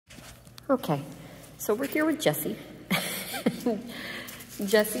Okay, so we're here with Jessie.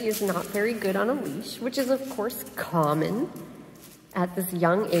 Jessie is not very good on a leash, which is of course common at this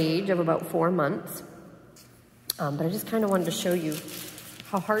young age of about 4 months. But I just kind of wanted to show you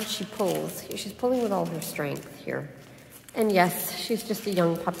how hard she pulls. She's pulling with all her strength here. And yes, she's just a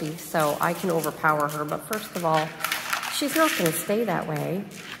young puppy, so I can overpower her. But first of all, she's not going to stay that way.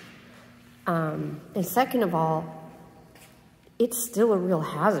 And second of all, it's still a real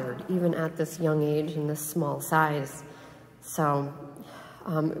hazard, even at this young age and this small size. So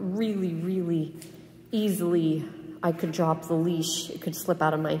really, really easily, I could drop the leash. It could slip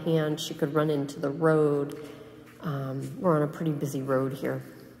out of my hand. She could run into the road. We're on a pretty busy road here.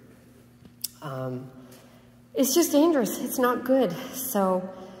 It's just dangerous. It's not good. So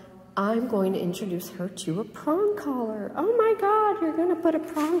I'm going to introduce her to a prong collar. Oh my God, you're going to put a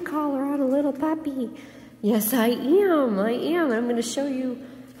prong collar on a little puppy. Yes, I am. I'm going to show you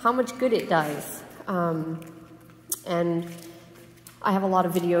how much good it does. And I have a lot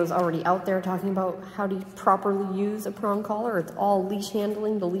of videos already out there talking about how to properly use a prong collar. It's all leash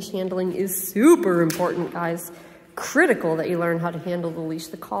handling. The leash handling is super important, guys. Critical that you learn how to handle the leash.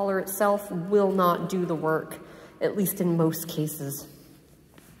 The collar itself will not do the work, at least in most cases.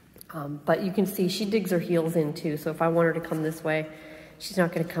 But you can see she digs her heels in too. So if I want her to come this way, she's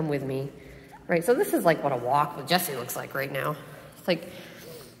not going to come with me. Right, so this is like what a walk with Jessie looks like right now. It's like,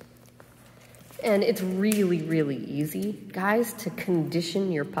 and it's really, really easy, guys, to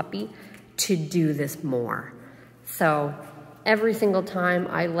condition your puppy to do this more. So every single time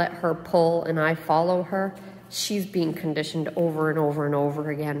I let her pull and I follow her, she's being conditioned over and over and over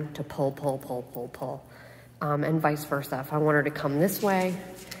again to pull, pull, pull, pull, pull. And vice versa. If I want her to come this way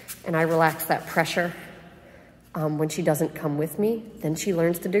and I relax that pressure, when she doesn't come with me, then she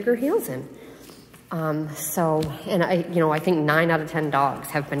learns to dig her heels in. And I think 9 out of 10 dogs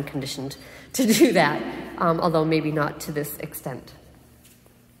have been conditioned to do that, although maybe not to this extent.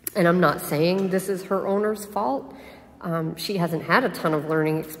 And I'm not saying this is her owner's fault. She hasn't had a ton of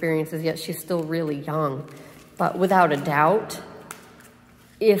learning experiences yet. She's still really young. But without a doubt,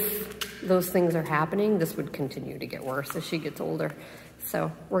 if those things are happening, this would continue to get worse as she gets older.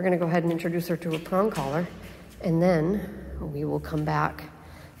 So we're going to go ahead and introduce her to a prong collar, and then we will come back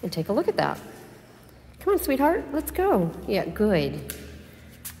and take a look at that. Come on, sweetheart, let's go. Yeah, good.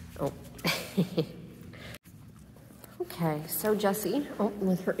 Oh. Okay, so Jessie,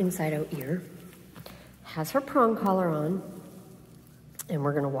 with her inside out ear, has her prong collar on, and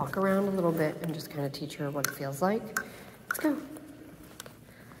we're gonna walk around a little bit and just kind of teach her what it feels like. Let's go.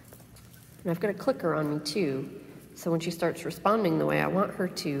 And I've got a clicker on me too, so when she starts responding the way I want her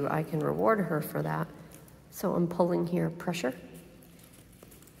to, I can reward her for that. So I'm pulling here, pressure.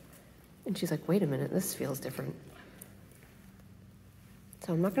 And she's like, wait a minute, this feels different.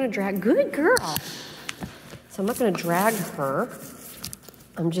 So I'm not gonna drag, good girl. So I'm not gonna drag her.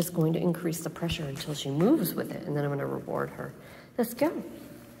 I'm just going to increase the pressure until she moves with it, and then I'm gonna reward her. Let's go.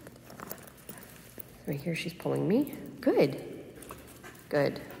 Right here, she's pulling me. Good,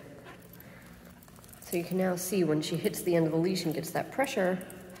 good. So you can now see when she hits the end of the leash and gets that pressure,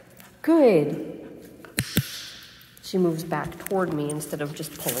 good. She moves back toward me instead of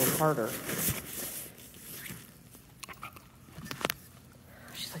just pulling harder.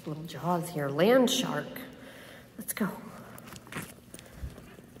 She's like little jaws here. Land shark. Let's go.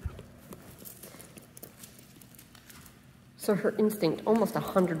 So her instinct, almost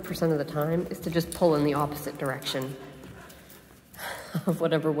 100% of the time, is to just pull in the opposite direction of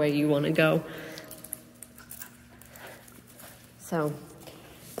whatever way you want to go. So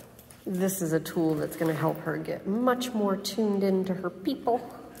this is a tool that's going to help her get much more tuned into her people.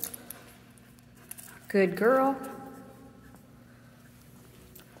 Good girl.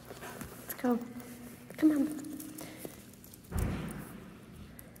 Let's go. Come on.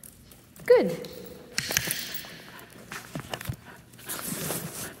 Good.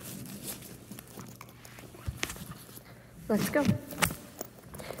 Let's go.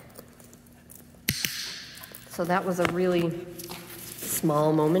 So that was a really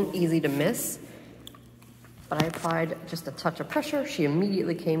small moment, easy to miss, but I applied just a touch of pressure. She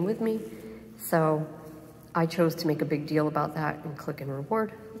immediately came with me, so I chose to make a big deal about that and click and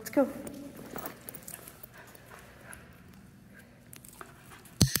reward. Let's go.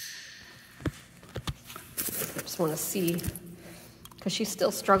 I just want to see, because she's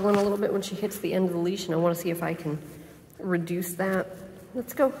still struggling a little bit when she hits the end of the leash, and I want to see if I can reduce that.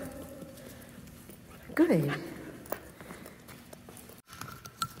 Let's go. Good.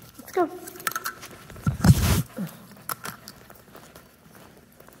 Let's go.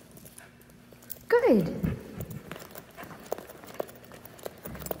 Good.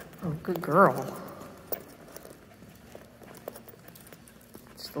 Oh, good girl.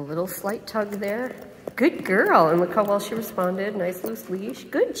 Just a little slight tug there. Good girl. And look how well she responded. Nice loose leash.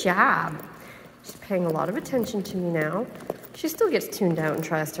 Good job. She's paying a lot of attention to me now. She still gets tuned out and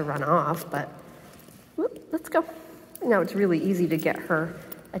tries to run off, but whoop, let's go. Now it's really easy to get her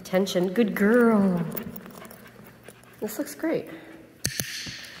attention. Good girl. This looks great.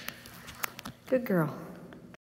 Good girl.